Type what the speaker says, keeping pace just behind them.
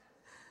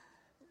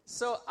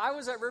So I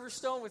was at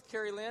Riverstone with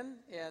Carrie Lynn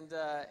and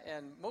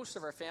most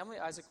of our family.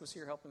 Isaac was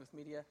here helping with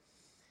media.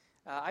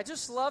 I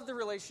just love the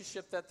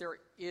relationship that there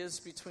is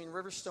between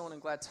Riverstone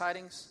and Glad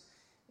Tidings,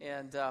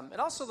 and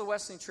also the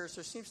Wesleyan Church.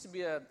 There seems to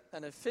be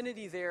an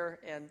affinity there,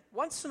 and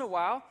once in a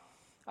while,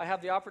 I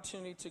have the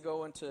opportunity to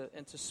go and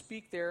to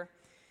speak there.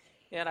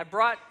 And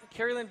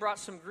Carrie Lynn brought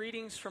some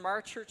greetings from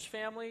our church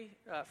family,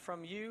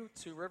 from you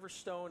to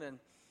Riverstone,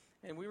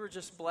 and we were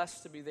just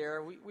blessed to be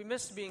there. We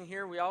missed being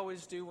here. We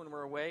always do when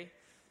we're away.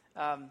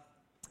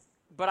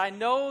 But I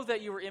know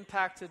that you were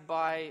impacted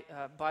by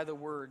the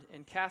Word.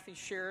 And Kathy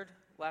shared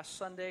last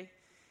Sunday,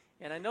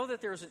 and I know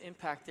that there was an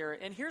impact there.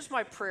 And here's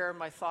my prayer and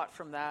my thought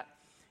from that.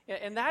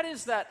 And that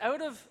is that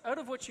out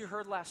of what you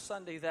heard last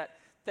Sunday,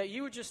 that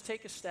you would just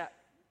take a step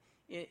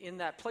in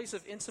that place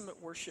of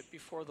intimate worship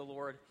before the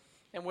Lord.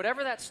 And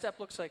whatever that step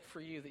looks like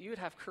for you, that you would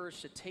have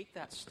courage to take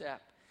that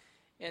step.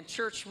 And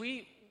church,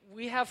 we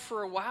have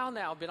for a while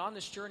now been on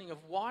this journey of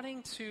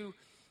wanting to,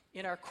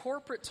 in our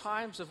corporate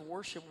times of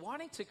worship,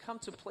 wanting to come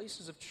to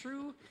places of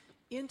true,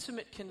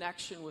 intimate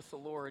connection with the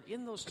Lord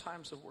in those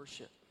times of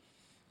worship.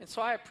 And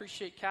so I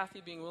appreciate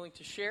Kathy being willing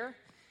to share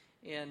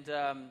and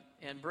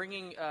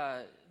bringing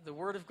the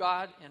Word of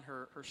God and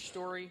her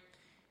story.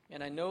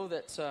 And I know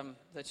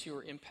that you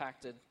were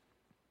impacted.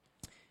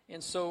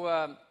 And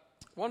so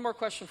one more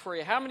question for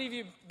you. How many of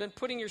you have been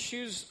putting your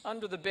shoes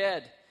under the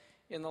bed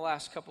in the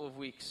last couple of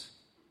weeks?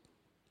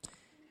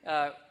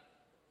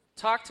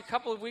 Talked a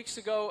couple of weeks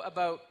ago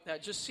about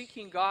just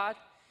seeking God,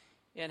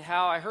 and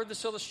how I heard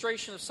this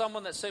illustration of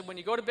someone that said, when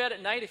you go to bed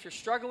at night, if you're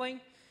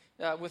struggling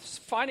with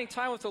finding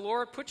time with the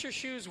Lord, put your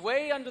shoes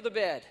way under the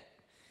bed.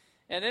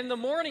 And in the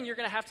morning, you're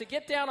going to have to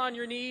get down on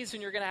your knees,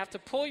 and you're going to have to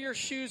pull your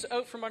shoes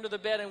out from under the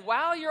bed. And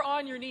while you're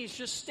on your knees,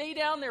 just stay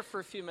down there for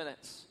a few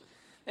minutes.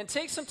 And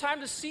take some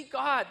time to seek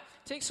God.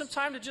 Take some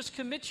time to just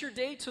commit your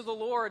day to the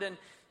Lord.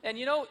 And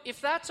you know,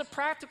 if that's a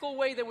practical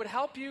way that would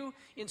help you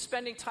in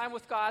spending time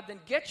with God, then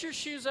get your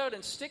shoes out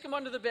and stick them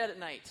under the bed at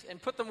night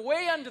and put them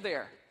way under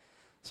there.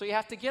 So you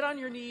have to get on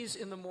your knees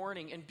in the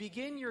morning and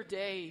begin your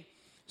day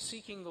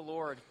seeking the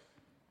Lord.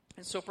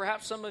 And so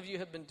perhaps some of you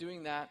have been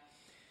doing that.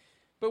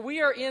 But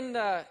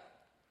we're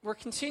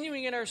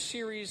continuing in our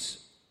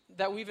series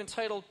that we've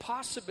entitled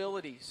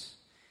Possibilities.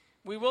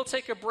 We will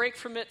take a break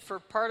from it for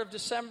part of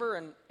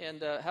December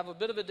and have a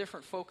bit of a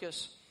different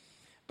focus.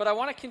 But I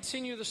want to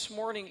continue this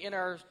morning in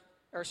our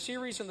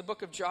series in the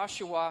book of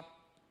Joshua.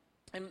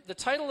 And the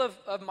title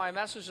of my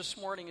message this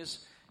morning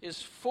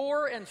is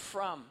For and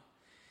From.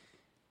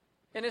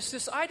 And it's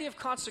this idea of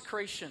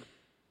consecration.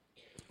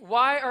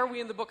 Why are we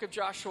in the book of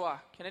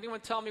Joshua? Can anyone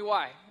tell me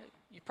why?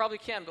 You probably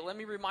can, but let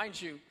me remind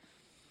you.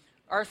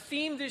 Our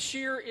theme this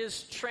year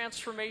is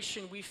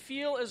transformation. We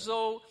feel as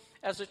though,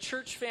 as a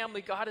church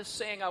family, God is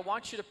saying, I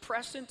want you to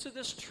press into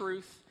this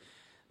truth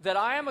that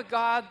I am a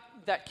God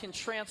that can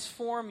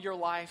transform your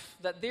life,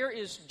 that there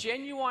is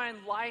genuine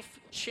life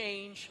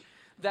change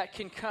that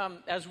can come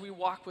as we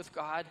walk with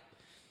God.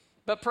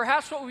 But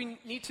perhaps what we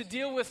need to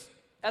deal with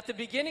at the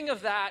beginning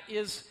of that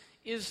is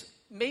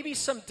maybe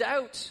some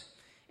doubt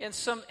and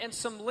some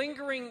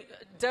lingering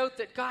doubt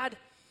that God,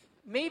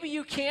 maybe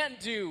you can't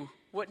do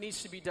what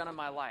needs to be done in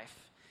my life.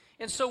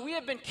 And so we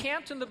have been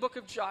camped in the book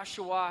of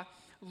Joshua,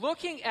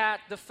 looking at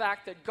the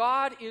fact that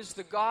God is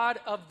the God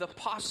of the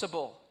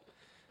possible,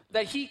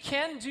 that He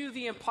can do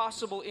the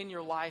impossible in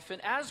your life.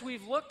 And as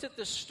we've looked at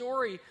the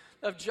story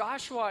of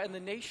Joshua and the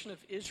nation of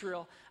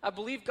Israel, I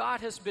believe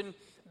God has been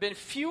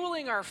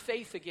fueling our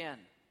faith again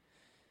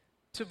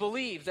to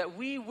believe that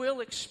we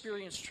will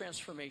experience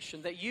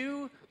transformation, that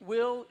you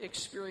will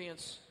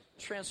experience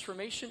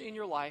transformation in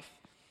your life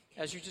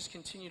as you just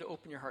continue to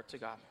open your heart to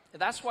God.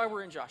 And that's why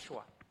we're in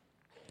Joshua.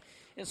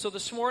 And so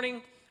this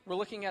morning, we're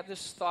looking at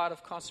this thought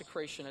of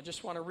consecration. I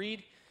just want to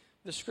read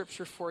the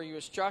scripture for you.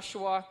 It's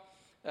Joshua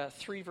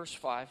 3, verse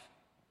 5.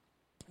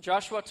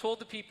 Joshua told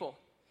the people,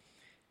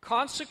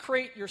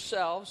 consecrate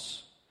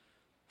yourselves,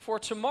 for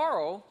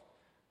tomorrow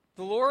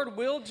the Lord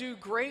will do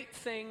great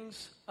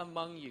things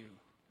among you.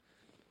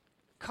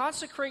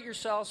 Consecrate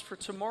yourselves, for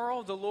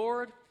tomorrow the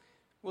Lord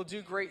will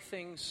do great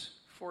things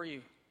for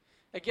you.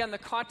 Again, the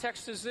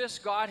context is this.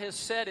 God has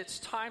said it's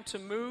time to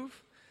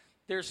move.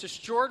 There's this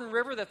Jordan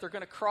River that they're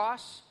going to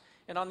cross.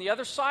 And on the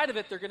other side of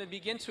it, they're going to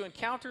begin to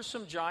encounter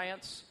some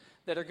giants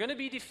that are going to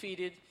be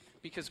defeated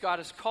because God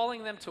is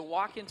calling them to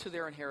walk into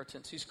their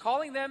inheritance. He's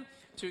calling them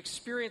to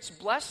experience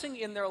blessing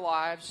in their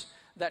lives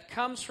that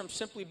comes from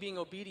simply being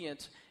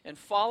obedient and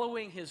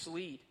following His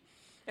lead.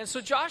 And so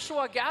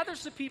Joshua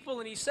gathers the people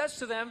and he says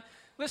to them,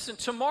 listen,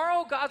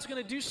 tomorrow God's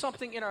going to do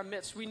something in our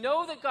midst. We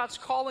know that God's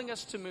calling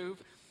us to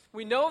move.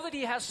 We know that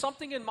He has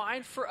something in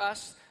mind for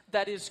us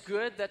that is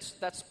good,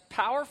 that's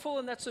powerful,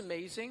 and that's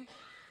amazing.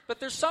 But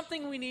there's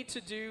something we need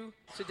to do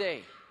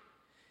today.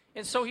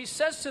 And so He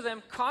says to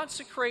them,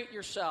 consecrate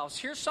yourselves.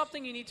 Here's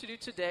something you need to do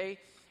today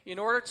in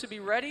order to be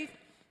ready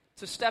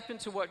to step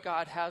into what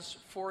God has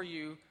for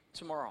you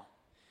tomorrow.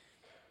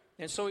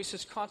 And so He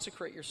says,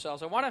 consecrate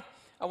yourselves. I want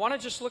I want to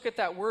just look at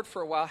that word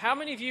for a while. How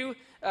many of you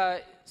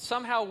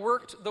somehow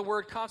worked the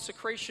word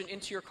consecration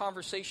into your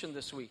conversation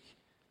this week?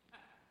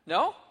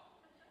 No?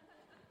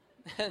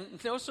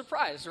 No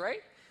surprise, right?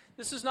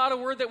 This is not a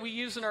word that we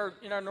use in our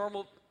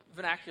normal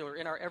vernacular,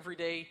 in our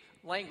everyday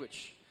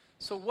language.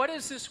 So what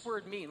does this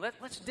word mean?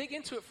 Let's dig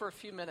into it for a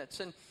few minutes.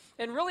 And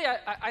really,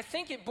 I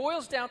think it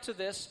boils down to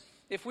this.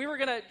 If we were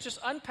going to just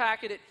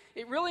unpack it,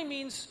 it really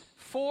means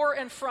for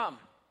and from.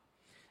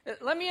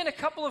 Let me, in a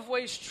couple of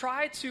ways,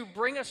 try to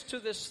bring us to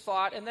this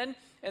thought and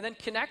then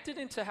connect it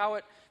into how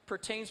it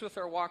pertains with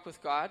our walk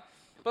with God.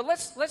 But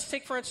let's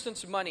take, for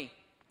instance, money.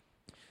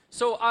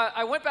 So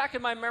I went back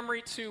in my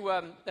memory to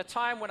a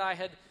time when I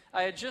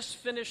had just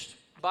finished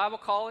Bible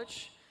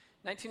college,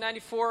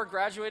 1994,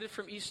 graduated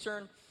from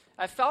Eastern.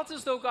 I felt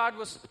as though God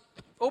was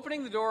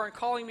opening the door and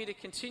calling me to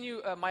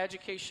continue my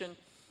education.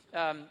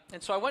 And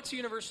so I went to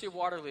University of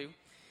Waterloo.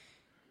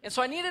 And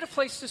so I needed a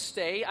place to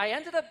stay. I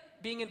ended up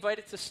being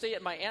invited to stay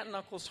at my aunt and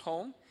uncle's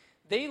home.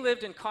 They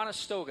lived in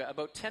Conestoga,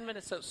 about 10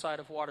 minutes outside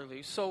of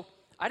Waterloo. So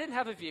I didn't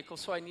have a vehicle,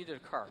 so I needed a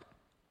car.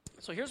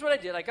 So here's what I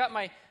did. I got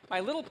my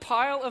little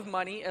pile of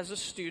money as a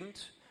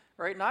student,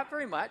 right? Not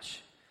very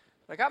much.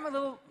 But I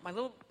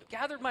got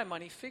gathered my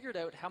money, figured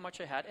out how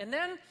much I had. And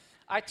then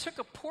I took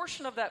a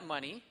portion of that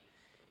money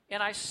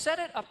and I set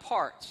it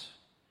apart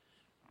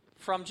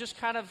from just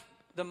kind of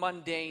the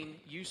mundane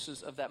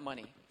uses of that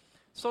money.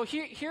 So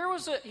here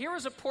was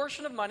a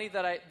portion of money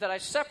that I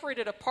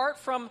separated apart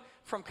from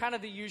kind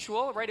of the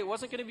usual, right? It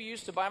wasn't going to be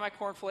used to buy my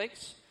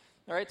cornflakes,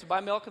 all right, to buy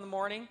milk in the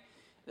morning.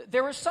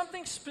 There was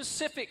something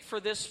specific for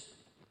this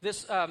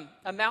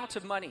amount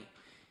of money.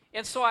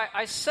 And so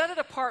I set it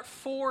apart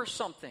for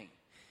something.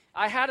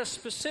 I had a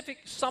specific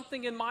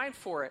something in mind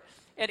for it.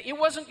 And it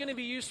wasn't going to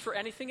be used for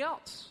anything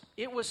else.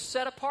 It was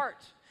set apart.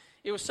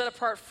 It was set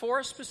apart for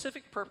a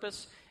specific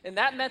purpose, and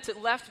that meant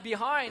it left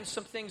behind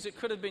some things it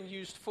could have been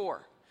used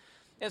for.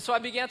 And so I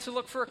began to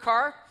look for a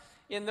car.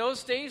 In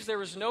those days, there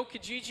was no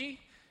Kijiji.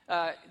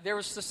 There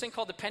was this thing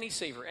called the Penny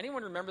Saver.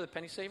 Anyone remember the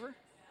Penny Saver?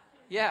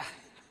 Yeah.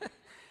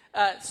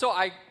 So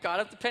I got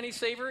up the Penny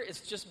Saver.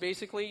 It's just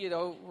basically,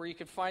 where you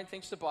can find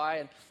things to buy,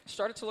 and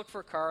started to look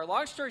for a car.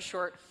 Long story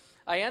short,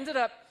 I ended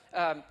up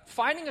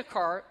finding a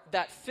car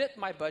that fit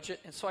my budget.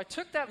 And so I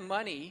took that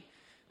money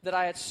that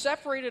I had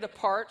separated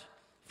apart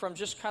from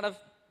just kind of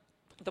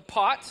the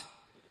pot,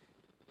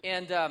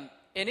 and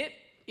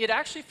it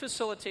actually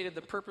facilitated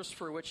the purpose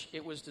for which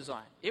it was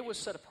designed. It was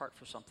set apart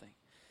for something.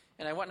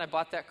 And I went and I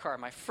bought that car,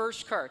 my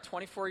first car,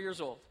 24 years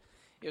old.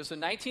 It was a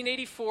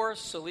 1984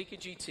 Celica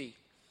GT,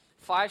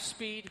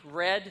 5-speed,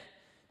 red.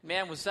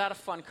 Man, was that a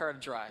fun car to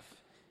drive.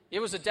 It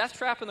was a death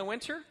trap in the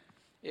winter.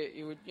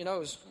 It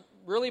was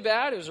really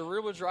bad. It was a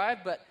rear-wheel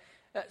drive. But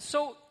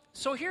so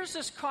here's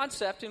this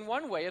concept in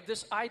one way of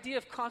this idea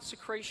of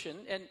consecration,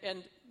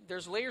 and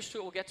there's layers to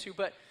it we'll get to,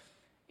 but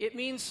it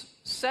means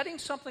setting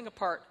something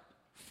apart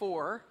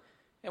for,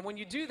 and when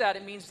you do that,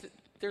 it means that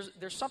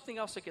there's something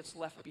else that gets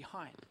left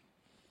behind.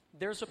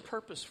 There's a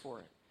purpose for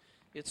it.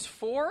 It's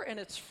for and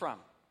it's from.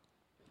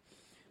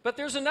 But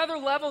there's another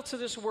level to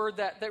this word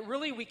that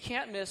really we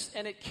can't miss,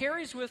 and it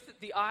carries with it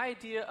the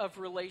idea of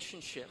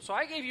relationship. So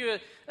I gave you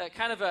a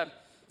kind of an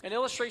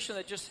illustration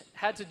that just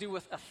had to do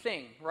with a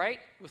thing, right?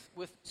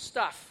 With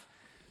stuff.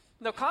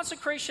 Now,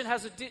 consecration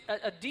has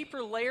a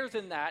deeper layer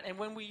than that, and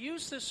when we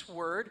use this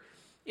word,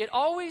 it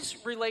always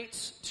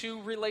relates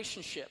to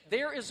relationship.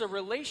 There is a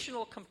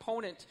relational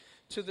component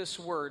to this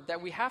word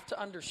that we have to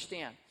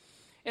understand.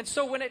 And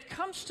so when it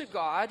comes to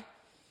God,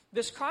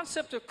 this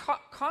concept of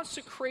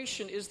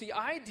consecration is the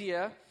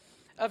idea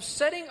of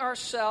setting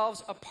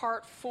ourselves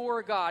apart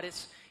for God.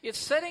 It's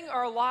setting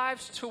our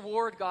lives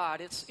toward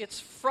God. It's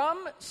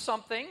from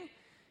something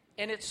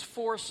and it's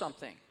for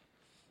something.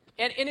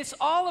 And it's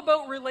all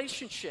about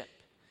relationship.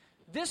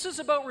 This is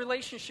about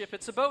relationship.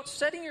 It's about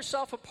setting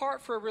yourself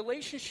apart for a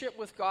relationship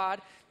with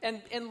God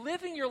and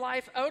living your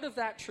life out of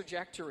that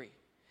trajectory.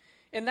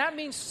 And that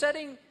means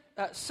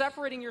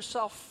separating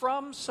yourself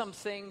from some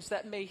things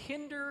that may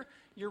hinder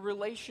your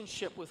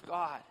relationship with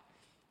God,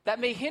 that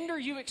may hinder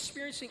you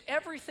experiencing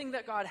everything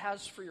that God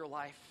has for your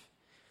life.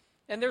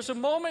 And there's a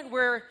moment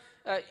where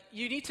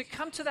you need to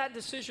come to that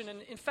decision.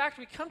 And in fact,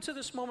 we come to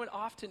this moment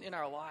often in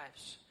our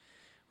lives,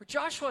 where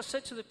Joshua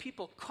said to the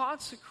people,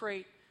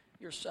 consecrate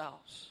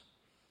yourselves,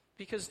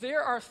 because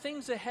there are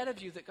things ahead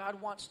of you that God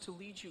wants to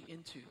lead you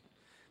into.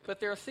 But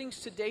there are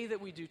things today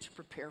that we do to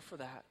prepare for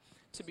that,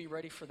 to be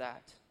ready for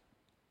that.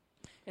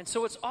 And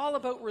so it's all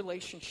about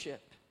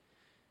relationship.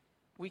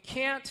 We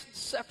can't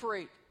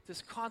separate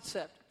this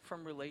concept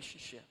from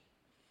relationship.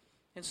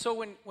 And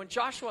so when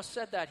Joshua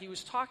said that, he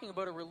was talking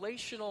about a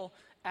relational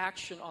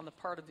action on the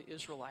part of the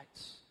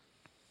Israelites.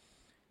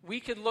 We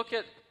could look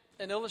at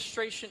an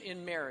illustration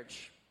in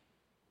marriage.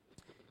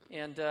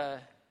 And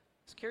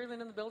is Carrie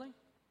Lynn in the building?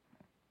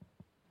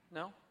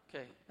 No?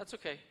 Okay, that's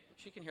okay.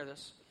 She can hear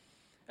this.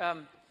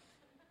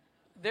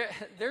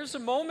 There's a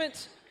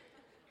moment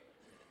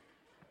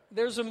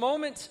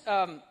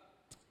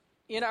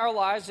in our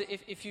lives,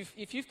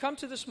 if you've come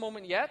to this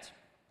moment yet,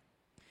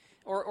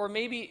 or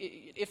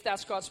maybe if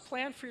that's God's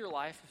plan for your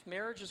life, if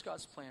marriage is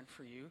God's plan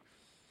for you,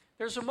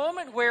 there's a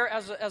moment where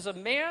as a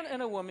man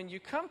and a woman, you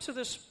come to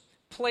this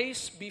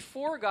place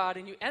before God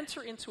and you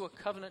enter into a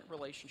covenant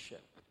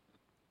relationship.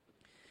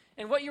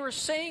 And what you are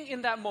saying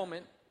in that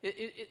moment,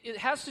 it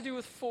has to do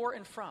with for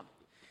and from.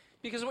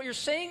 Because what you're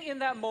saying in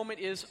that moment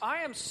is, I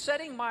am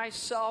setting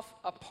myself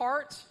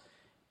apart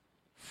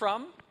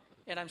from,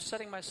 and I'm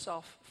setting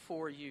myself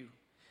for you.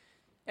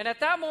 And at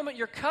that moment,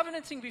 you're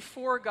covenanting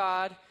before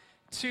God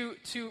to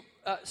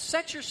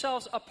set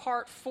yourselves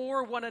apart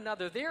for one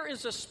another. There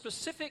is a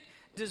specific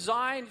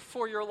design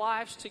for your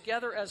lives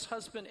together as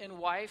husband and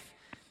wife.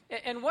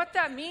 And what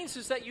that means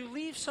is that you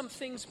leave some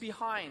things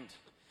behind.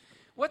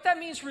 What that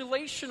means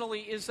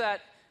relationally is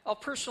that, I'll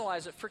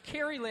personalize it. For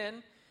Carrie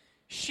Lynn,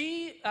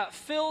 she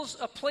fills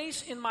a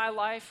place in my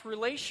life,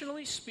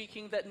 relationally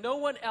speaking, that no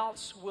one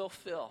else will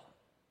fill.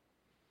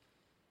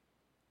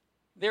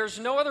 There's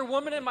no other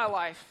woman in my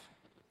life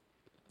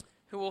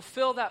who will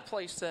fill that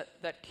place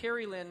that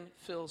Carrie Lynn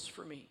fills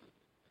for me.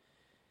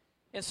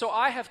 And so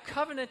I have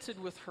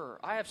covenanted with her.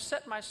 I have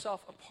set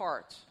myself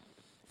apart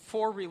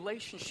for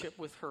relationship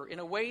with her in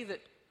a way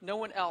that no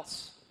one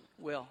else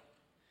will.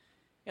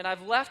 And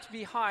I've left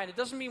behind, it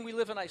doesn't mean we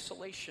live in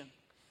isolation,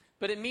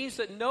 but it means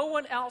that no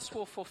one else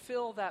will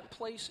fulfill that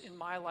place in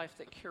my life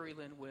that Carrie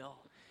Lynn will.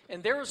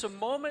 And there was a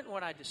moment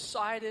when I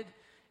decided,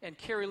 and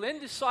Carrie Lynn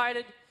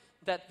decided,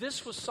 that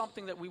this was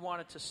something that we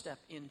wanted to step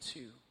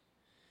into.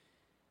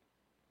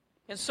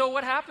 And so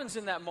what happens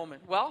in that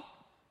moment? Well,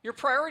 your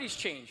priorities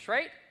change,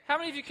 right? How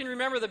many of you can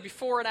remember the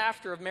before and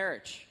after of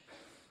marriage?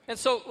 And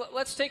so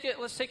let's take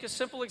a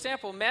simple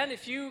example. Men,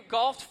 if you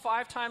golfed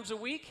 5 times a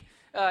week,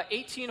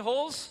 18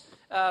 holes,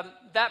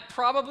 that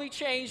probably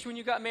changed when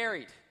you got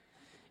married.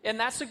 And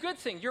that's a good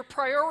thing. Your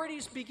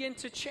priorities begin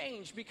to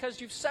change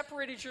because you've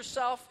separated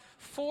yourself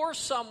for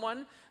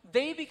someone.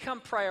 They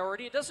become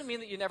priority. It doesn't mean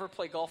that you never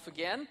play golf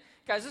again.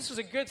 Guys, this is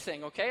a good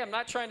thing, okay? I'm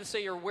not trying to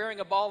say you're wearing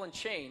a ball and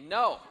chain.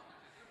 No.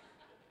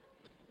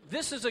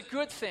 This is a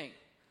good thing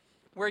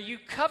where you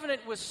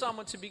covenant with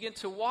someone to begin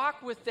to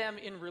walk with them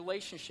in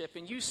relationship.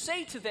 And you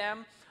say to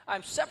them,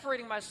 I'm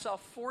separating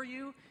myself for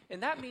you,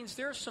 and that means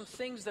there are some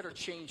things that are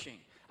changing.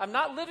 I'm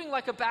not living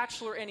like a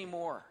bachelor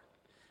anymore.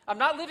 I'm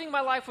not living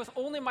my life with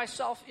only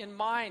myself in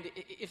mind,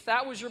 if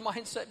that was your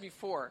mindset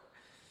before.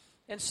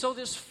 And so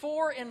this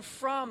for and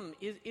from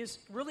is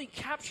really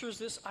captures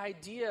this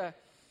idea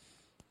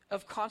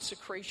of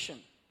consecration.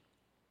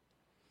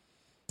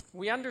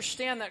 We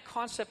understand that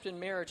concept in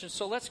marriage, and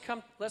so let's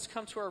come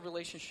to our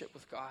relationship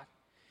with God.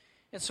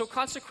 And so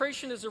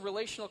consecration is a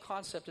relational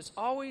concept. It's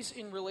always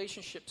in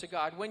relationship to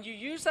God. When you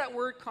use that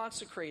word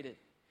consecrated,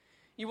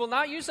 you will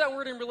not use that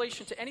word in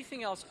relation to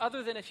anything else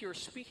other than if you're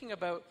speaking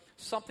about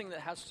something that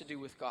has to do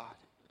with God.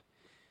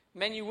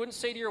 Men, you wouldn't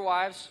say to your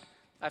wives,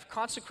 I've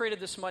consecrated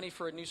this money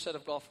for a new set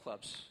of golf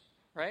clubs,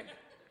 right?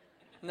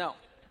 No.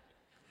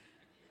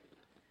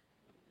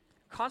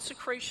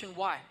 Consecration,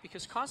 why?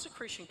 Because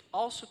consecration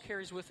also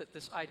carries with it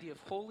this idea of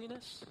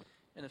holiness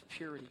and of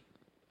purity.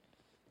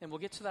 And we'll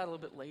get to that a little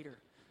bit later.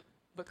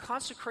 But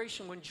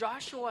consecration, when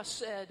Joshua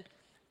said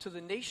to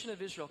the nation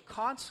of Israel,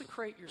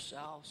 consecrate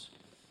yourselves,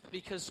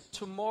 because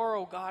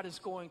tomorrow God is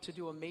going to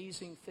do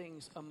amazing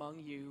things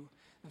among you.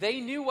 They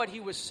knew what he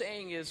was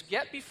saying is,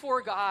 get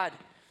before God,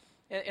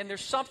 and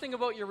there's something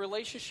about your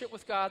relationship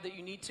with God that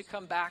you need to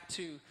come back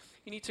to.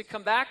 You need to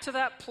come back to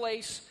that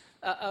place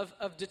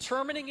of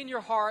determining in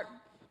your heart,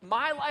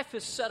 my life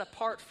is set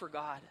apart for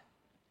God.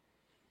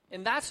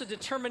 And that's a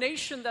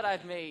determination that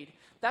I've made.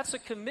 That's a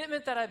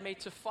commitment that I've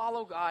made to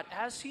follow God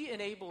as he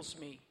enables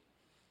me.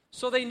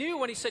 So they knew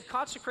when he said,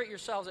 consecrate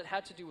yourselves, it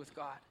had to do with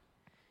God.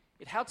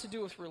 It had to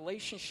do with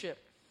relationship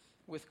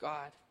with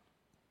God.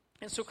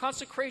 And so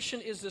consecration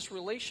is this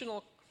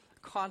relational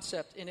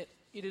concept, and it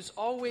is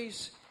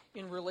always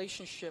in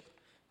relationship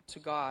to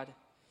God.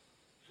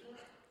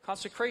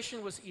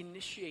 Consecration was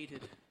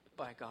initiated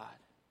by God.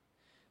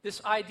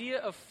 This idea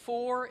of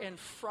for and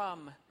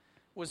from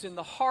was in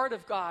the heart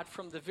of God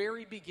from the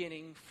very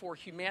beginning for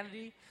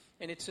humanity,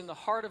 and it's in the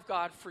heart of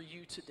God for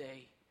you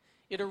today.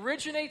 It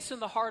originates in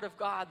the heart of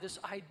God, this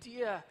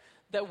idea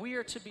that we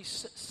are to be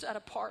set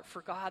apart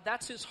for God.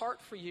 That's his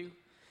heart for you,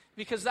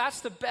 because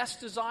that's the best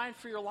design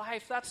for your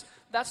life.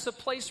 That's the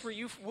place where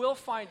you will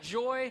find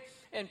joy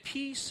and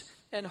peace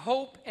and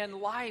hope and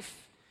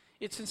life.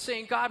 It's in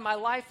saying, God, my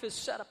life is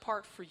set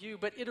apart for you.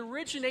 But it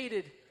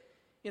originated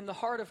in the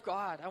heart of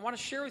God. I want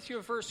to share with you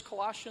a verse,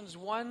 Colossians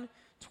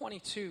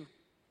 1:22,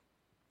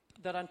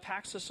 that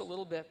unpacks this a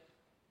little bit.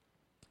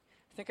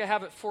 I think I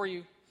have it for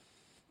you.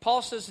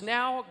 Paul says,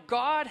 now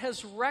God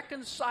has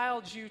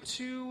reconciled you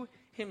to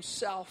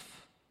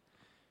himself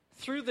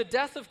through the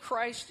death of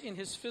Christ in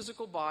his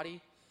physical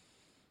body.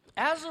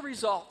 As a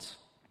result,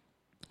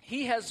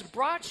 he has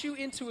brought you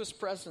into his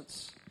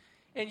presence,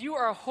 and you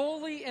are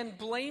holy and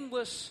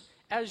blameless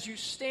as you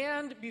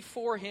stand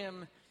before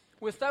him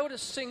without a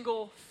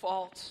single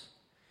fault.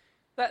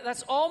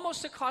 That's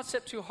almost a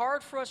concept too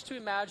hard for us to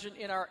imagine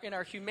in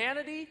our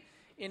humanity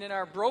and in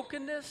our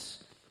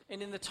brokenness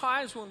and in the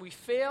times when we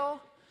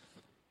fail.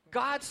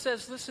 God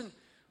says, listen,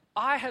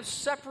 I have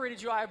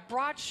separated you. I have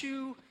brought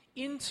you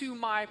into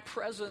my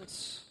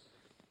presence.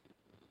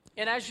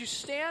 And as you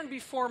stand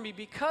before me,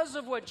 because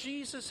of what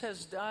Jesus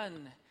has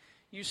done,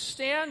 you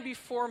stand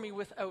before me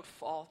without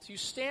fault. You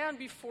stand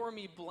before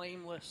me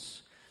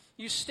blameless.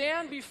 You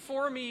stand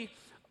before me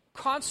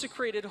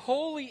consecrated,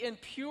 holy, and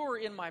pure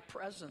in my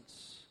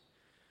presence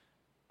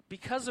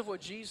because of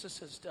what Jesus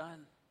has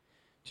done.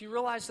 Do you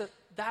realize that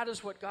that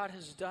is what God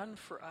has done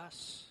for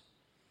us?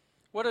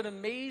 What an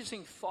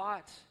amazing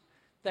thought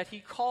that he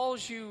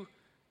calls you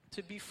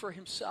to be for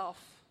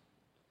himself.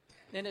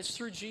 And it's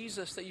through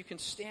Jesus that you can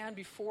stand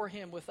before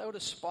him without a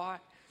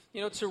spot.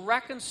 You know, to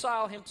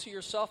reconcile him to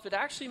yourself, it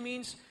actually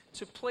means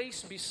to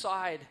place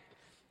beside.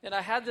 And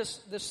I had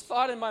this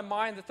thought in my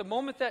mind that the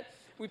moment that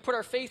we put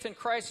our faith in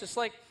Christ, it's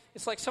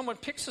like someone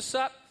picks us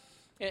up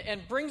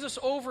and brings us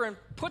over and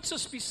puts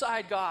us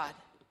beside God.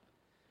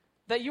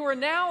 That you are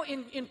now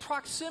in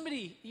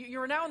proximity.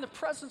 You are now in the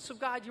presence of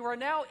God. You are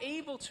now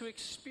able to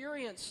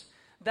experience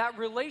that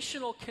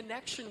relational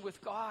connection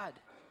with God.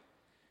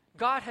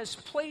 God has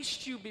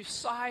placed you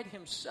beside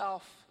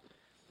himself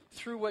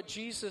through what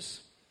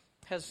Jesus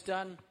has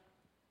done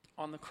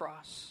on the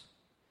cross.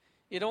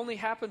 It only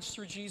happens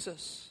through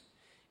Jesus.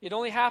 It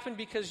only happened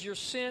because your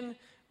sin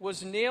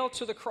was nailed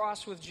to the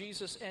cross with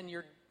Jesus, and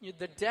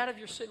the debt of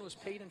your sin was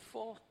paid in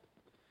full.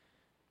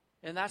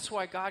 And that's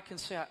why God can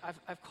say,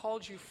 I've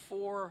called you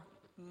for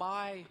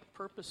my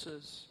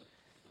purposes.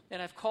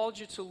 And I've called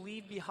you to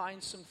leave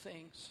behind some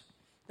things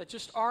that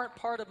just aren't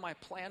part of my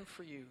plan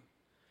for you.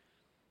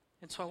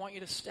 And so I want you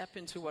to step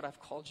into what I've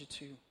called you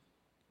to.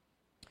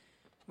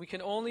 We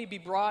can only be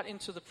brought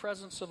into the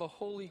presence of a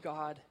holy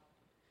God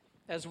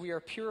as we are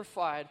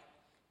purified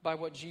by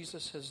what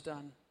Jesus has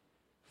done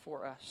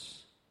for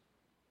us.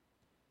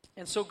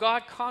 And so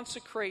God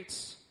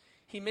consecrates,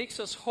 he makes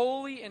us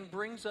holy and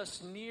brings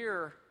us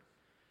near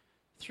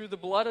through the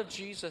blood of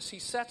Jesus. He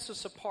sets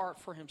us apart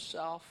for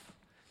himself.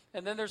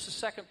 And then there's a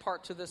second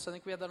part to this. I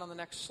think we have that on the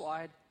next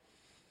slide.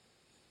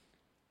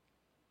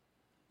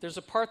 There's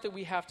a part that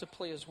we have to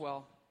play as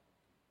well.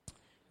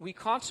 We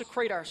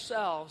consecrate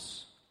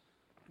ourselves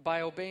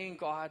by obeying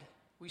God.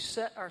 We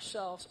set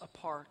ourselves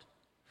apart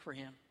for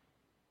him.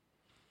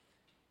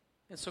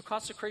 And so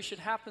consecration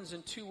happens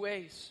in two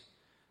ways.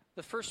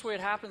 The first way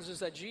it happens is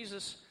that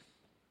Jesus,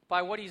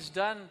 by what he's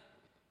done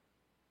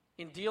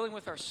in dealing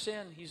with our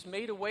sin, he's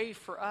made a way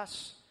for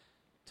us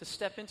to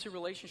step into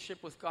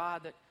relationship with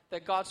God,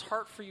 that God's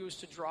heart for you is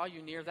to draw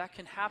you near. That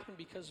can happen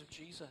because of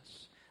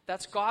Jesus.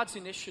 That's God's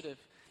initiative.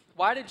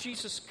 Why did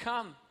Jesus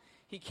come?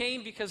 He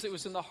came because it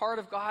was in the heart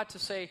of God to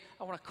say,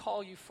 I want to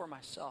call you for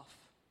myself.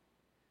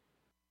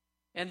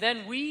 And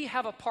then we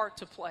have a part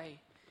to play,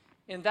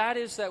 and that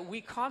is that we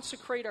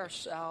consecrate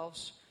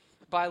ourselves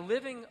by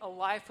living a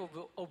life of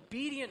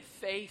obedient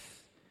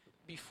faith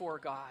before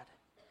God.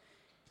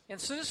 And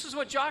so this is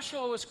what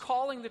Joshua was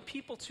calling the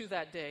people to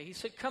that day. He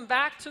said, come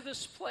back to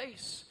this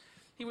place.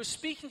 He was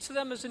speaking to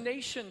them as a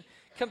nation.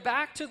 Come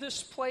back to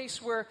this place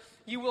where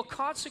you will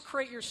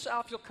consecrate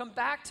yourself. You'll come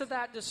back to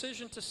that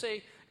decision to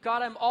say,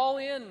 God, I'm all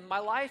in. My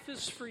life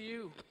is for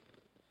you.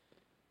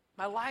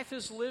 My life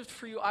is lived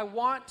for you. I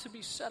want to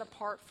be set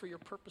apart for your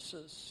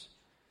purposes.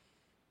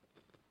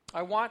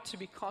 I want to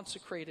be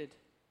consecrated.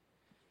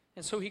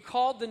 And so he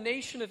called the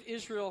nation of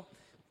Israel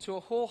to a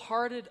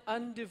wholehearted,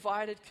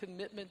 undivided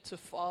commitment to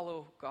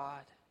follow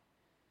God.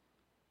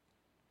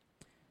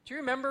 Do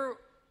you remember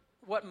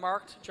what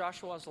marked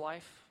Joshua's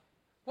life?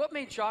 What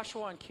made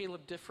Joshua and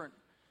Caleb different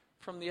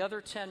from the other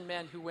 10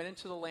 men who went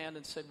into the land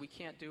and said, we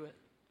can't do it?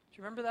 Do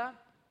you remember that?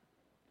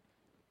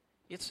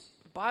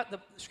 The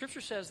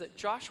scripture says that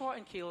Joshua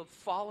and Caleb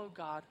followed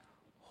God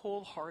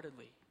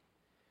wholeheartedly.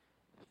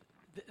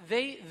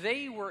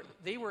 They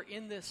were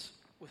in this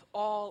with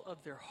all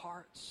of their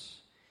hearts.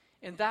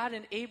 And that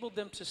enabled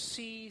them to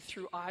see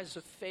through eyes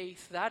of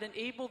faith. That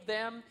enabled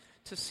them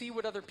to see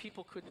what other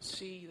people couldn't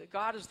see. That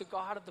God is the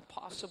God of the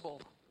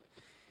possible.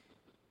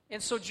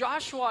 And so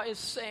Joshua is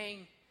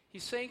saying,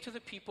 he's saying to the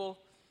people,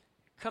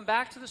 come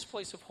back to this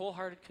place of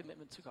wholehearted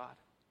commitment to God.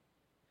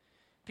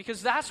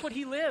 Because that's what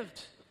he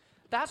lived.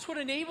 That's what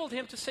enabled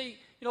him to say,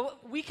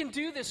 we can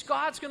do this.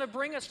 God's going to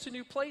bring us to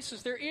new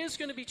places. There is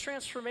going to be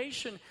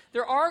transformation.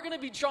 There are going to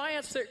be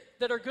giants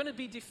that are going to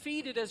be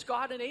defeated as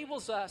God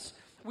enables us.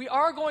 We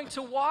are going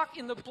to walk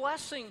in the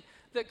blessing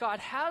that God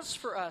has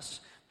for us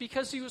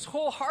because he was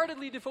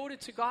wholeheartedly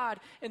devoted to God,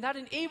 and that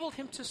enabled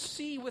him to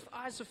see with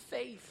eyes of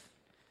faith.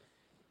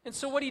 And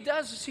so what he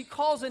does is he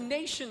calls a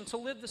nation to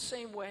live the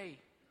same way.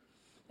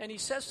 And he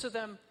says to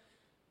them,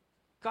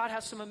 God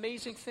has some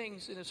amazing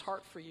things in his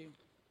heart for you.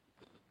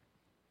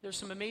 There's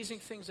some amazing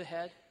things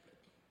ahead.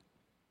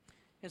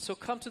 And so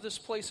come to this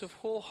place of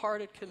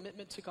wholehearted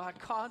commitment to God.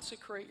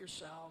 Consecrate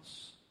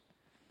yourselves.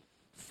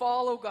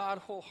 Follow God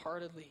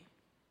wholeheartedly.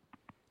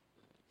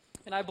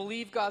 And I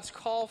believe God's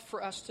call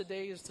for us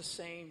today is the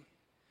same.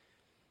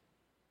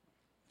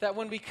 That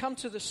when we come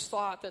to this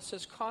thought that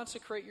says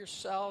consecrate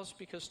yourselves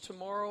because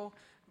tomorrow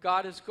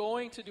God is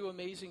going to do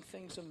amazing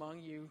things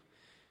among you,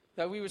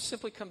 That we would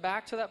simply come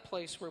back to that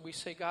place where we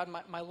say, God,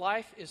 my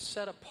life is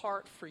set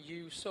apart for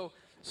you. So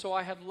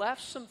I have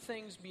left some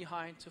things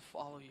behind to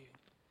follow you.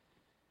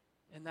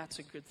 And that's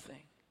a good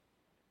thing.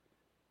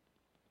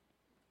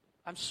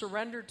 I'm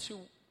surrendered to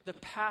the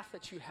path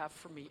that you have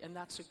for me, and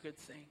that's a good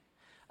thing.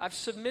 I've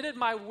submitted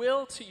my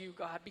will to you,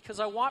 God, because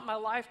I want my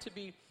life to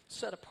be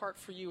set apart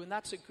for you, and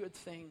that's a good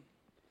thing.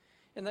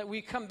 And that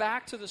we come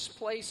back to this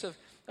place of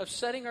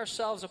setting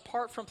ourselves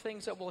apart from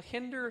things that will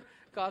hinder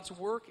God's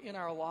work in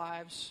our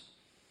lives,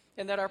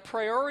 and that our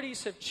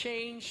priorities have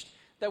changed,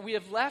 that we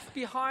have left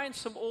behind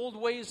some old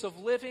ways of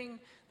living,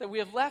 that we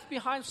have left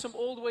behind some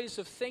old ways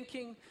of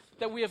thinking,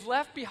 that we have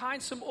left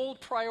behind some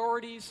old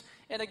priorities,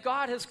 and that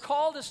God has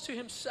called us to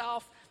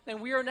himself, and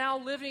we are now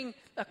living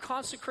a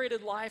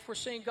consecrated life. We're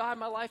saying, God,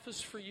 my life is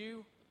for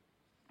you.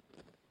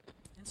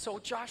 And so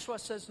Joshua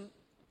says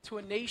to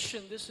a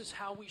nation, this is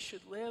how we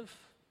should live.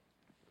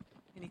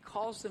 And he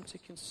calls them to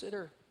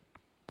consider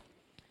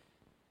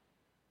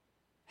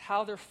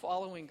how they're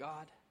following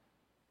God.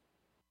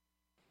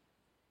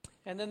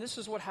 And then this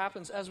is what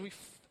happens as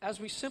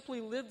we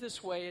simply live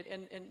this way,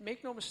 and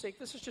make no mistake,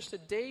 this is just a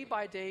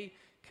day-by-day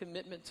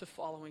commitment to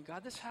following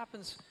God. This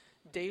happens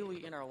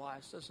daily in our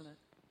lives, doesn't it?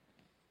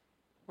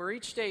 Where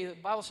each day, the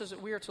Bible says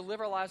that we are to live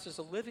our lives as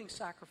a living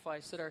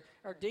sacrifice, that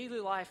our daily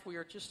life, we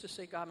are just to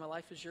say, God, my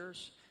life is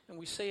yours. And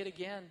we say it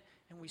again,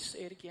 and we say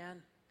it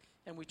again.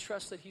 And we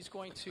trust that he's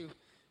going to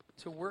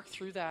work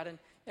through that.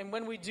 And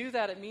when we do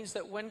that, it means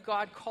that when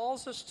God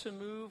calls us to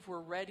move, we're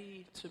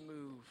ready to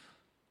move.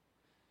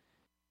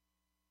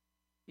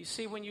 You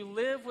see, when you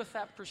live with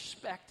that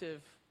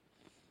perspective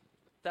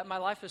that my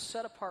life is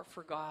set apart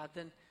for God,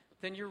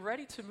 then you're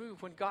ready to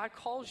move. When God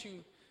calls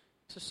you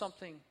to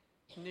something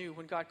new,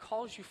 when God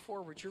calls you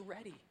forward, you're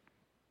ready.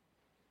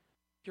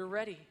 You're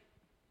ready.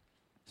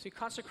 See,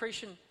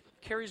 consecration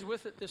carries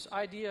with it this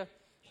idea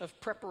of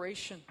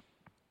preparation.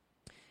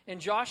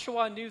 And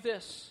Joshua knew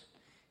this.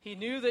 He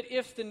knew that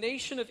if the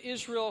nation of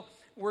Israel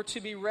were to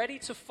be ready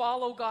to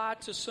follow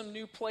God to some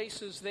new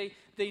places, they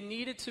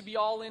needed to be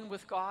all in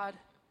with God.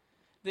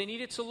 They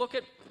needed to look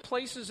at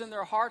places in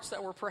their hearts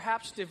that were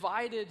perhaps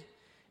divided,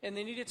 and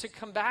they needed to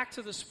come back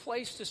to this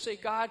place to say,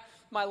 God,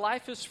 my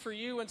life is for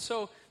you, and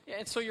so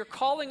you're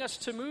calling us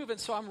to move, and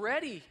so I'm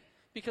ready,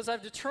 because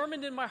I've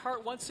determined in my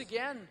heart once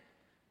again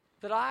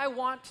that I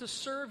want to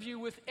serve you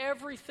with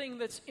everything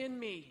that's in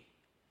me.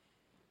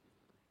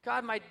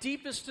 God, my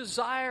deepest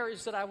desire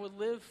is that I would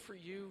live for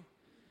you,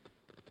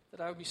 that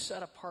I would be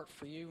set apart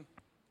for you.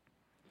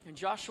 And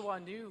Joshua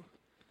knew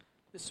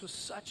this was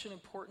such an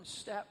important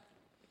step,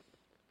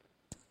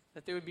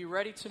 that they would be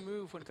ready to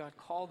move when God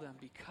called them,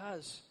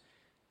 because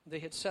they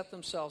had set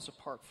themselves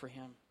apart for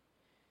him.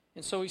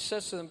 And so he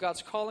says to them,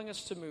 God's calling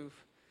us to move,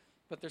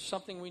 but there's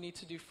something we need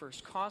to do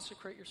first.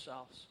 Consecrate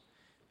yourselves,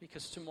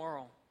 because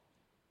tomorrow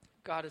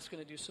God is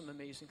going to do some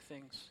amazing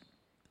things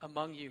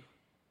among you.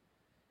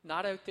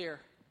 Not out there,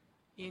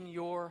 in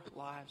your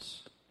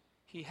lives.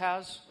 He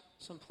has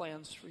some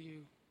plans for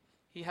you.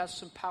 He has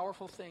some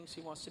powerful things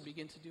he wants to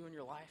begin to do in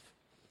your life.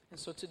 And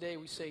so today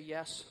we say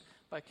yes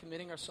by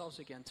committing ourselves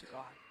again to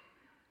God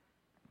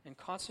and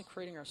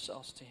consecrating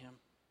ourselves to him.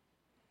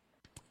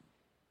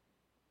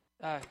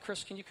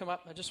 Chris, can you come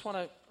up? I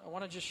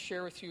want to just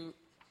share with you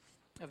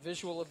a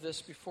visual of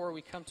this before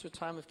we come to a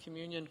time of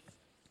communion.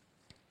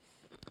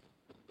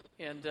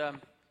 And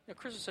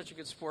Chris is such a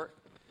good sport.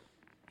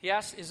 He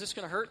asked, is this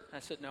going to hurt? I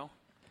said no.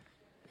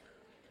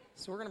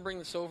 So we're going to bring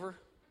this over.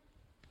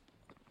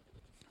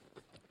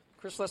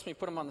 Chris lets me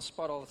put him on the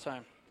spot all the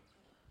time.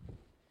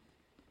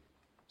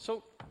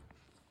 So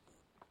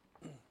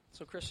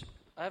Chris,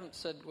 I haven't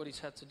said what he's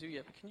had to do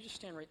yet, but can you just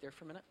stand right there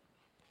for a minute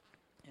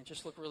and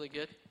just look really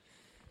good?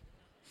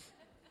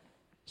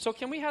 So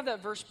can we have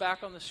that verse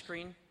back on the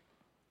screen?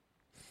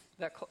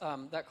 That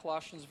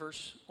Colossians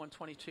verse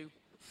 1:22.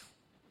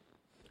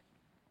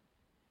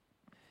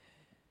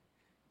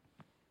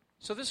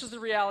 So this is the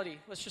reality.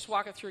 Let's just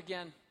walk it through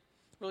again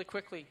really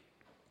quickly.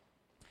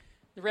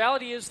 The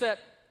reality is that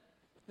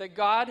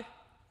God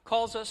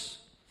calls us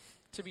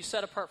to be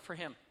set apart for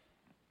him.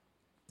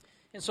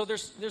 And so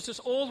there's this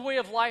old way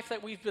of life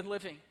that we've been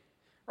living,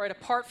 right,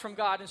 apart from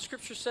God. And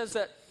Scripture says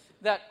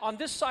that on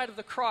this side of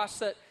the cross,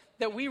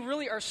 that we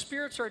really, our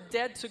spirits are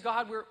dead to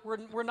God.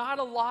 We're not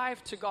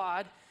alive to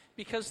God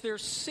because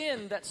there's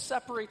sin that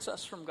separates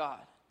us from God.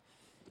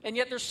 And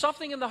yet there's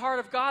something in the heart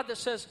of God that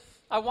says,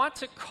 I want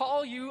to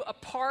call you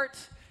apart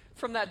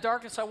from that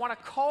darkness. I want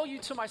to call you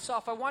to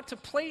myself. I want to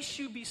place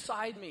you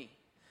beside me.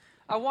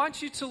 I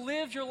want you to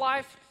live your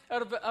life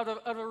out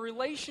of a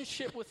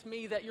relationship with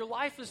me, that your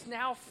life is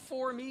now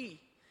for me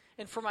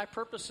and for my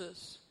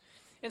purposes.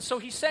 And so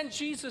he sent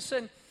Jesus,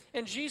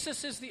 and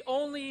Jesus is the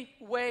only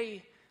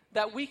way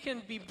that we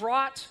can be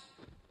brought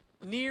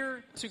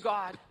near to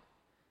God,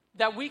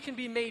 that we can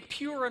be made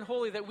pure and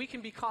holy, that we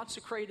can be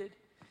consecrated.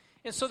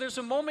 And so there's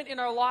a moment in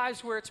our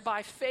lives where it's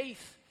by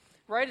faith,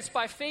 right? It's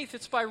by faith.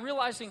 It's by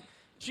realizing,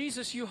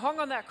 Jesus, you hung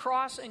on that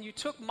cross and you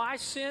took my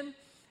sin,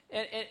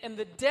 and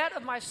the debt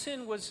of my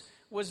sin was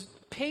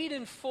paid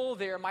in full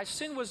there. My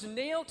sin was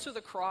nailed to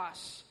the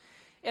cross.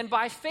 And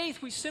by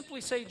faith, we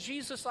simply say,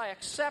 Jesus, I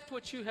accept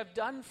what you have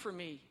done for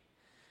me,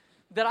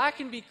 that I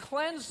can be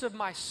cleansed of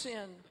my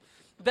sin,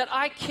 that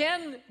I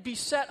can be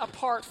set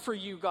apart for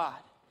you, God.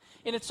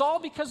 And it's all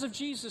because of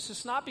Jesus.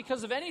 It's not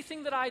because of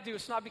anything that I do.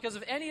 It's not because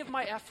of any of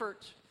my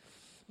effort.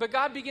 But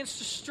God begins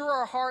to stir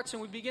our hearts,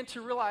 and we begin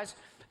to realize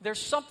there's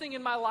something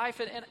in my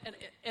life,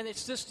 and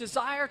it's this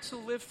desire to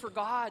live for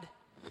God.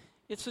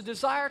 It's a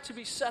desire to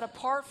be set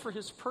apart for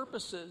his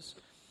purposes.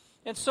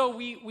 And so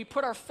we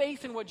put our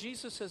faith in what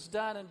Jesus has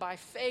done, and by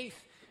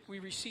faith we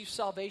receive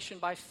salvation.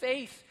 By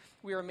faith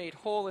we are made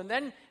whole. And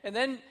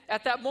then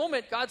at that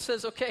moment, God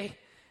says, okay,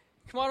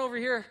 come on over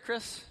here,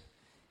 Chris.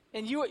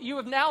 And you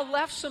have now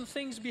left some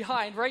things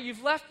behind, right?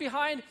 You've left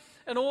behind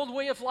an old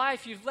way of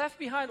life. You've left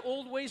behind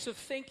old ways of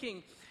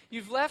thinking.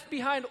 You've left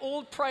behind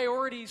old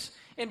priorities.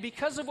 And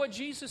because of what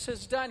Jesus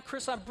has done,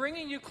 Chris, I'm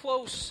bringing you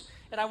close,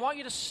 and I want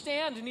you to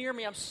stand near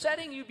me. I'm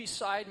setting you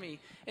beside me.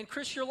 And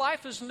Chris, your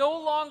life is no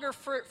longer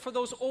for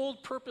those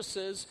old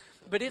purposes,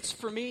 but it's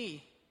for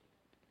me.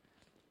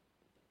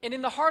 And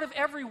in the heart of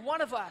every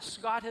one of us,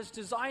 God has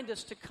designed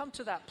us to come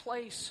to that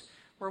place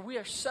where we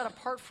are set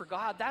apart for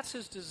God. That's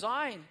his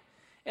design.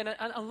 And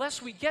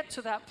unless we get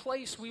to that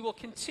place, we will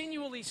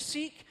continually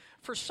seek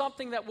for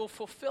something that will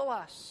fulfill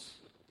us.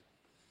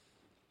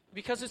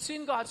 Because it's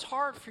in God's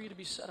heart for you to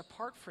be set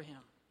apart for him.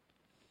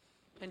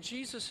 And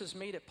Jesus has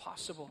made it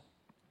possible.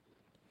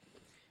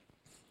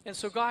 And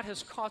so God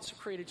has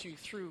consecrated you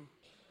through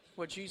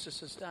what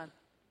Jesus has done.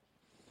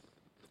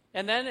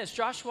 And then as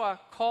Joshua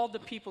called the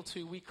people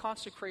to, we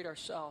consecrate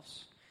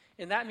ourselves.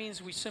 And that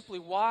means we simply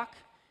walk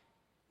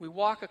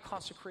a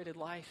consecrated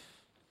life.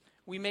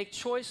 We make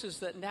choices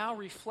that now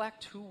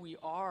reflect who we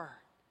are.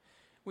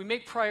 We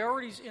make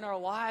priorities in our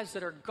lives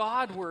that are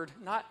Godward,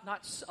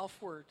 not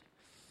selfward.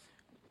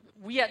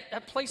 We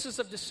at places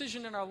of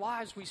decision in our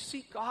lives, we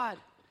seek God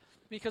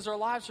because our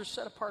lives are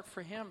set apart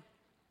for him.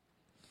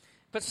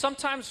 But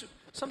sometimes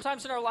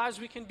in our lives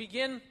we can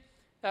begin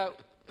to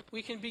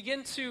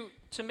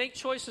make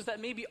choices that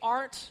maybe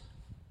aren't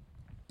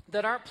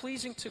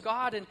pleasing to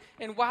God.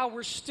 And while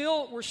we're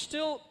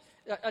still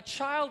a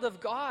child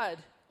of God,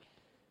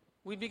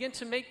 we begin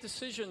to make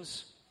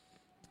decisions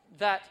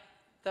that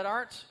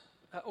aren't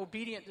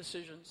obedient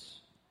decisions.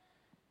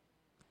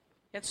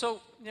 And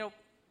so,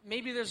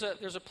 maybe there's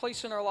a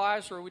place in our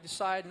lives where we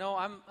decide, no,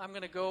 I'm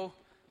going to go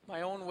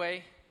my own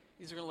way.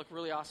 These are going to look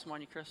really awesome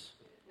on you, Chris.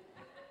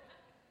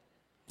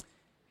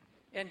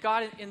 And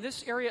God, in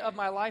this area of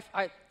my life,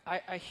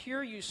 I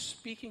hear you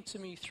speaking to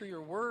me through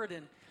your word,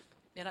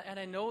 and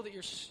I know that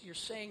you're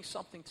saying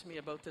something to me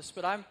about this,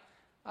 but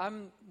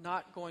I'm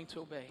not going to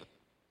obey.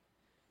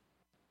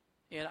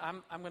 And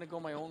I'm going to go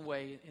my own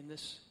way in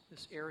this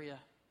area.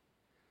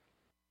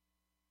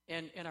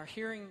 And our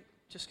hearing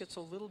just gets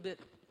a little bit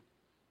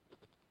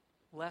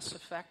less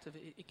effective.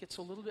 It gets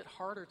a little bit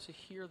harder to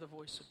hear the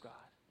voice of God.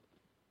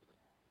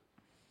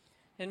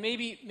 And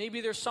maybe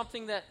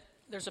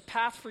there's a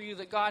path for you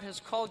that God has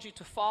called you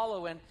to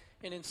follow, and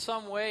in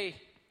some way,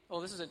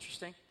 this is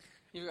interesting.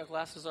 You've got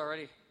glasses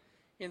already.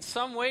 In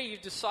some way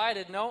you've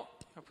decided, no,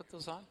 I'll put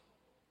those on.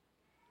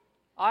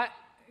 I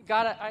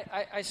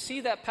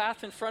see that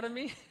path in front of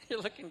me.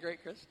 You're looking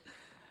great, Chris.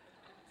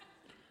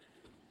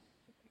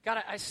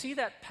 God, I see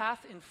that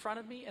path in front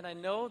of me, and I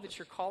know that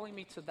you're calling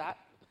me to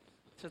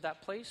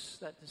that place,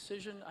 that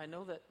decision. I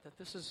know that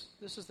this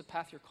is the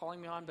path you're calling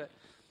me on, but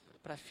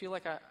I feel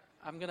like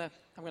I'm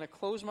gonna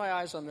close my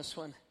eyes on this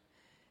one,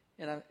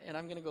 and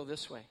I'm gonna go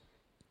this way.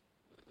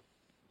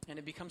 And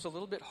it becomes a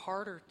little bit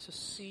harder to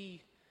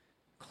see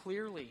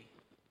clearly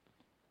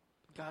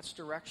God's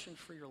direction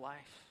for your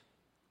life.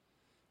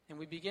 And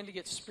we begin to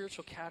get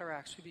spiritual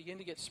cataracts. We begin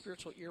to get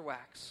spiritual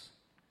earwax.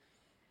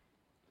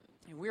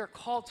 And we are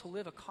called to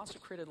live a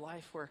consecrated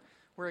life where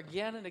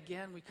again and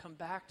again we come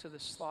back to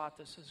this thought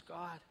that says,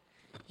 God,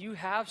 you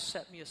have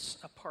set me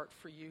apart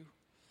for you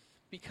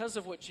because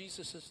of what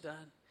Jesus has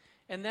done.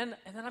 And then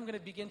I'm going to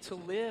begin to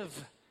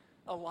live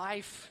a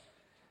life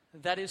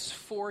that is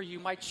for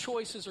you. My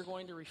choices are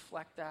going to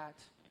reflect that.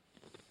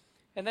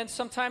 And then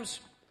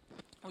sometimes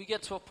we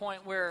get to a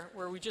point where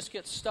we just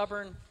get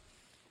stubborn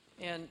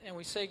and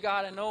we say,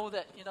 God, I know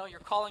that you're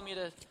calling me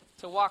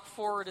to walk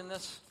forward in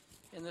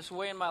this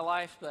way in my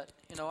life, but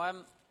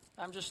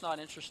I'm just not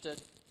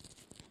interested.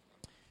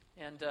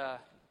 And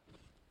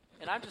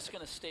I'm just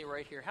going to stay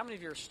right here. How many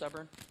of you are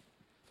stubborn?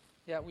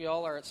 Yeah, we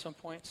all are at some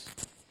points.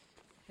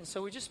 And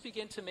so we just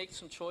begin to make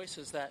some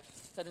choices that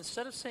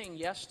instead of saying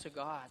yes to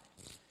God,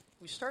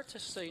 we start to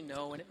say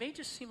no. And it may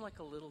just seem like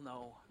a little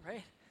no,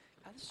 right?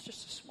 God, this is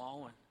just a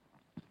small one.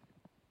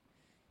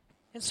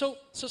 And so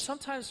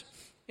sometimes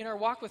in our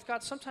walk with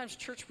God, sometimes,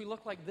 church, we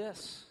look like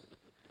this.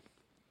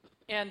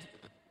 And,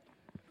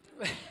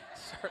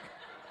 sorry.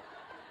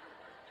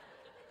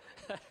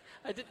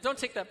 Don't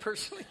take that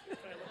personally.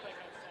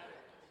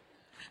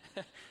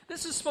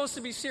 This is supposed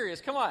to be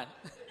serious. Come on.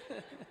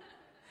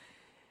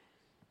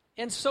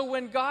 And so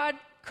when God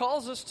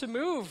calls us to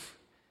move,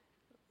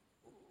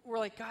 we're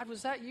like, God,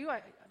 was that you?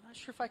 I'm not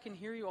sure if I can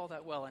hear you all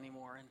that well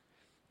anymore.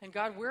 And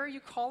God, where are you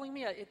calling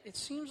me? It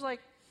seems like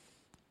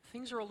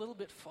things are a little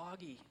bit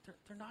foggy.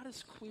 They're not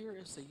as clear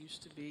as they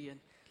used to be.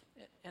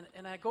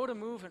 And I go to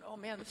move and, oh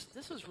man,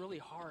 this is really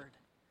hard.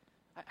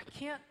 I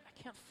can't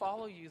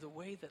follow you the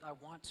way that I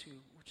want to,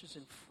 which is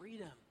in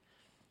freedom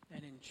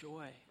and in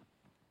joy.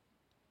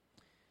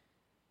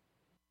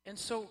 And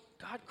so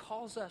God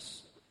calls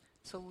us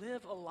to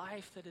live a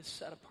life that is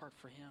set apart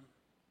for him.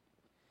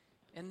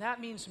 And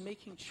that means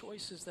making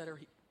choices that are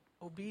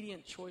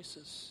obedient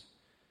choices.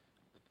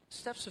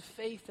 Steps of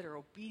faith that are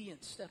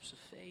obedient steps of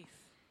faith.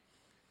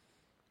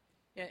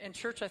 And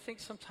church, I think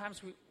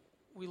sometimes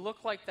we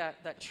look like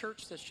that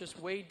church that's just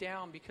weighed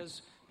down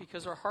because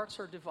our hearts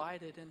are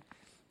divided.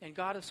 And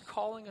God is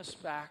calling us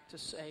back to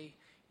say,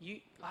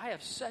 I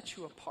have set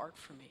you apart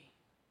for me.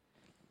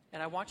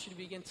 And I want you to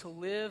begin to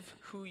live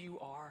who you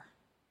are.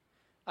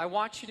 I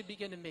want you to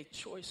begin to make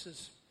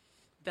choices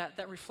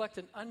that reflect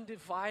an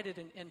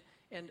undivided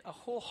and a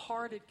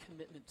wholehearted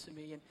commitment to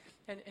me.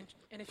 And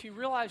if you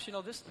realize,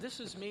 this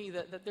is me,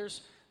 that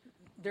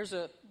there's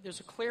a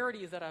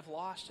clarity that I've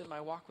lost in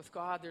my walk with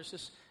God. There's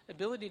this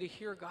ability to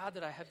hear God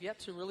that I have yet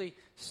to really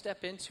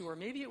step into. Or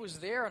maybe it was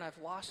there and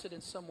I've lost it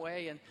in some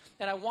way. And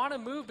I want to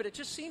move, but it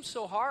just seems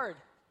so hard.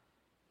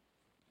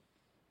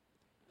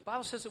 The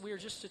Bible says that we are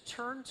just to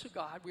turn to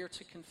God. We are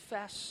to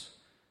confess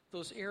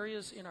those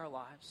areas in our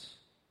lives.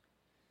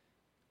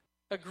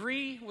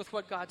 Agree with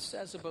what God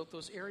says about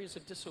those areas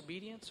of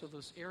disobedience or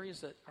those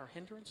areas that are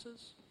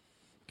hindrances.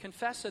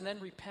 Confess and then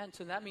repent.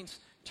 And that means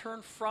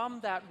turn from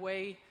that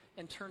way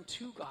and turn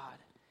to God.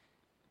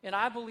 And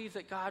I believe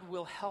that God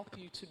will help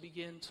you to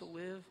begin to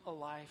live a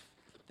life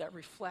that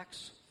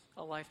reflects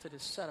a life that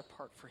is set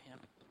apart for him.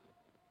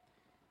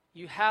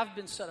 You have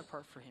been set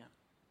apart for him.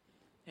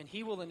 And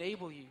he will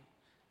enable you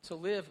to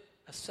live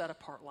a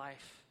set-apart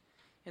life.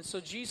 And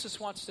so Jesus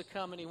wants to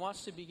come and he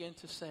wants to begin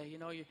to say,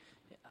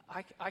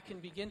 I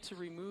can begin to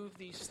remove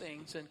these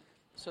things and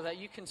so that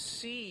you can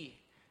see,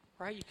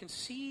 right? You can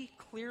see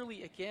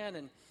clearly again.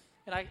 And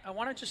I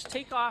want to just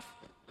take off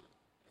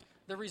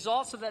the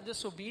results of that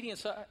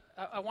disobedience.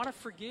 I want to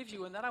forgive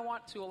you, and then I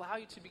want to allow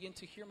you to begin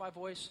to hear my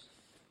voice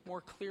more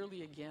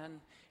clearly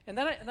again. And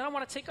then I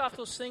want to take off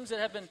those things that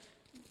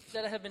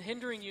have been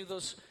hindering you,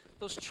 those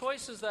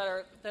choices that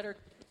are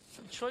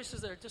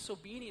choices that are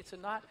disobedience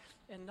and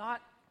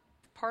not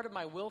part of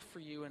my will for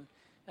you. And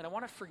I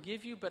want to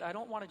forgive you, but I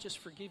don't want to just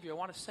forgive you. I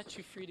want to set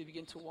you free to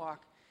begin to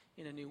walk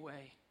in a new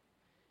way.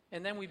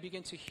 And then we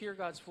begin to hear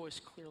God's voice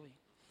clearly.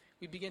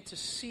 We begin to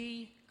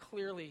see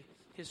clearly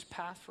his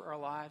path for our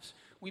lives.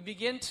 We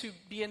begin to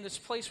be in this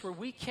place where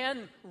we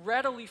can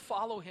readily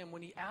follow him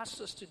when he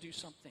asks us to do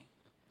something.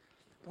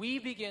 We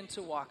begin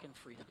to walk in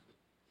freedom.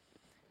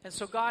 And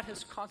so God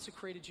has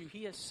consecrated you.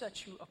 He has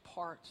set you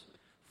apart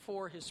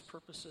for his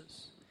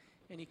purposes.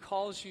 And he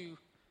calls you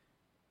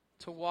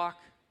to walk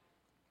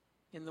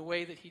in the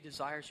way that he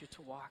desires you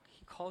to walk.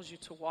 He calls you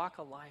to walk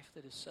a life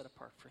that is set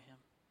apart for him.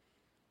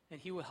 And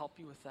he will help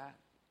you with that.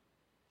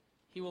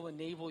 He will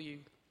enable you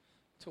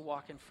to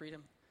walk in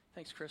freedom.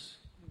 Thanks, Chris.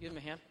 Give him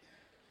a hand.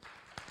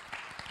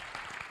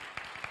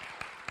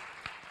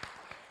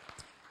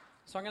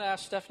 So I'm going to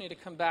ask Stephanie to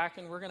come back,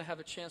 and we're going to have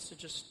a chance to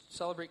just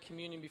celebrate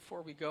communion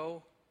before we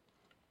go.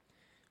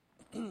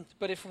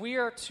 But if we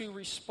are to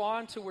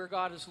respond to where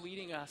God is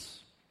leading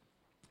us,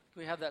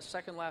 we have that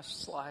second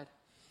last slide.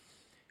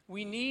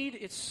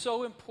 It's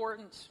so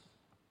important,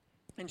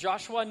 and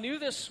Joshua knew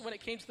this when it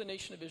came to the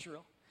nation of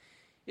Israel.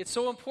 It's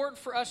so important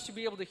for us to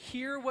be able to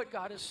hear what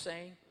God is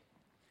saying,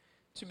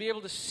 to be able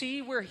to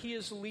see where he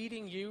is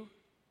leading you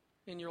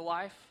in your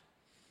life,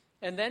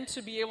 and then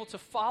to be able to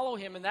follow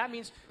him. And that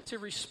means to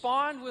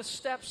respond with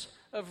steps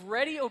of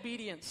ready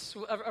obedience,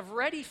 of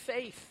ready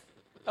faith,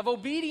 of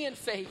obedient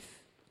faith.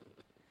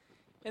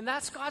 And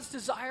that's God's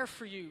desire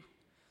for you,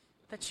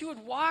 that you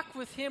would walk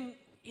with him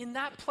in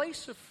that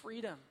place of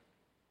freedom.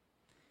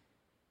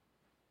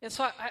 And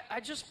so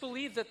I just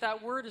believe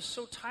that word is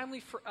so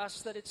timely for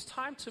us that it's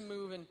time to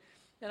move. And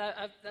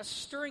that's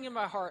stirring in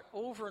my heart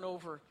over and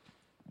over.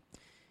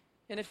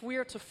 And if we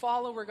are to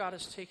follow where God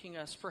is taking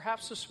us,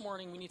 perhaps this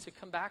morning we need to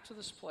come back to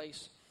this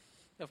place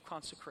of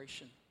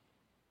consecration.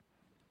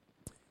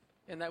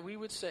 And that we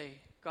would say,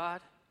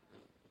 God,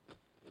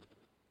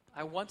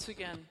 I once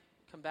again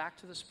come back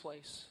to this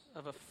place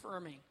of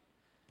affirming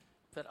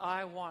that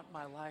I want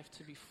my life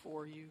to be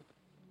for you.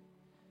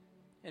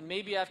 And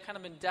maybe I've kind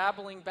of been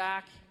dabbling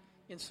back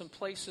in some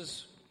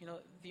places,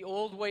 the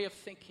old way of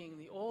thinking,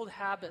 the old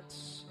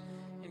habits.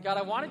 And God,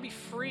 I want to be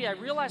free. I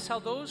realize how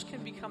those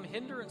can become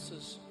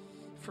hindrances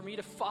for me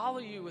to follow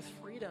you with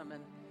freedom.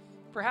 And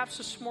perhaps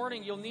this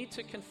morning you'll need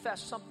to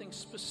confess something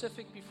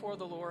specific before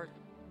the Lord.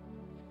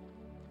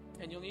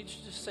 And you'll need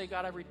to just say,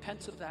 God, I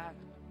repent of that.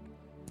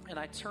 And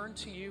I turn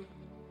to you.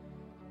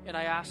 And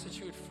I ask that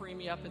you would free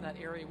me up in that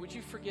area. Would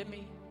you forgive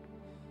me?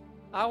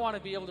 I want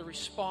to be able to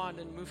respond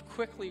and move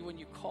quickly when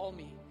you call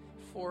me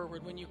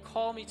forward, when you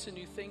call me to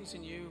new things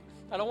in you.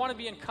 I don't want to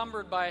be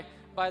encumbered by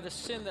the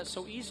sin that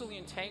so easily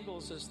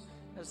entangles,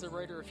 as the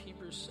writer of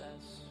Hebrews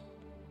says.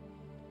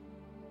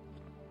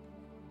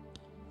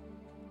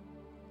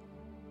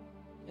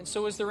 And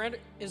so is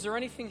there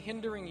anything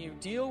hindering you?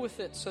 Deal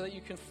with it so that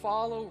you can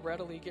follow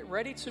readily. Get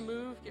ready to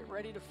move. Get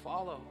ready to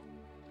follow.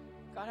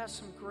 God has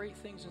some great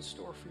things in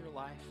store for your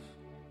life.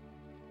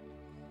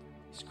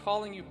 He's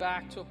calling you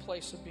back to a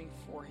place of being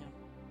for Him.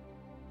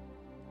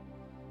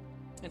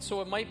 And so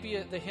it might be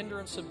the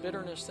hindrance of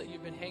bitterness that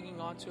you've been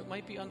hanging on to. It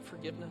might be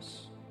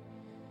unforgiveness.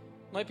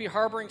 It might be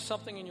harboring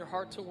something in your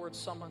heart towards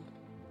someone.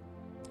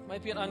 It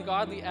might be an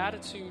ungodly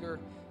attitude, or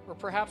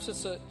perhaps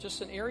it's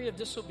just an area of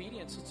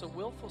disobedience. It's a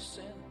willful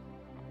sin.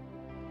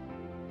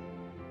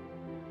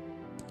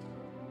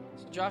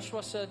 So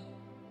Joshua said,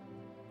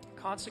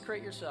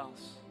 consecrate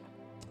yourselves,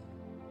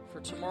 for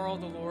tomorrow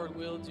the Lord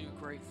will do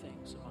great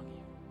things among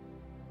you.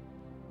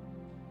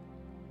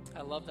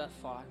 I love that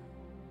thought.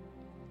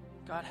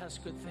 God has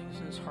good things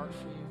in His heart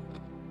for you.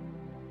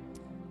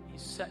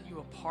 He's set you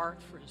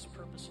apart for His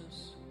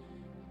purposes.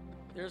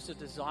 There's a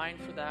design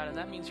for that, and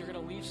that means you're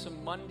going to leave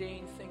some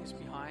mundane things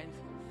behind.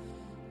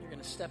 You're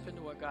going to step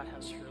into what God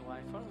has for your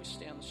life. Why don't we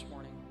stand this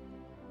morning?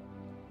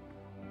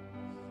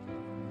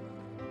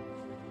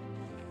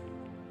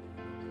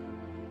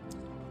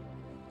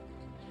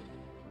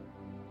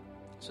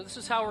 So this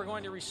is how we're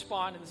going to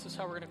respond, and this is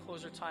how we're going to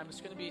close our time.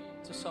 It's going to be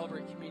to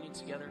celebrate communion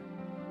together.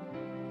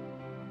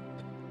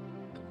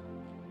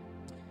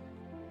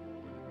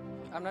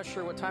 I'm not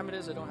sure what time it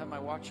is. I don't have my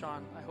watch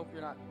on. I hope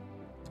you're not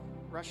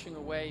rushing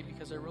away,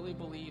 because I really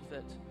believe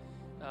that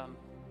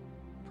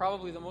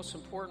probably the most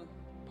important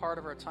part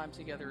of our time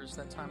together is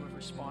that time of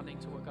responding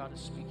to what God is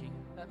speaking.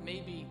 That may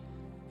be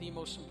the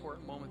most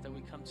important moment that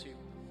we come to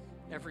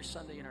every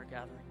Sunday in our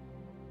gathering,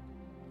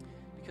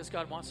 because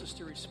God wants us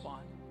to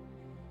respond.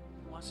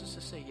 He wants us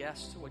to say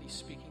yes to what He's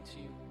speaking to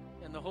you,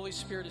 and the Holy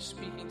Spirit is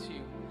speaking to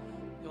you.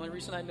 The only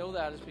reason I know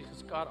that is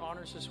because God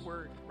honors His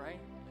word, right?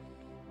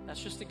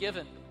 That's just a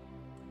given.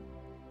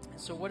 And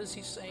so what is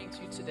He saying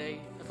to you today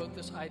about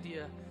this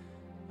idea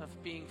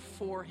of being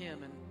for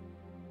Him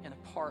and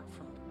apart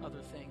from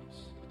other things?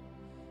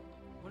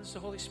 What is the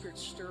Holy Spirit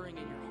stirring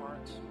in your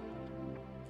heart?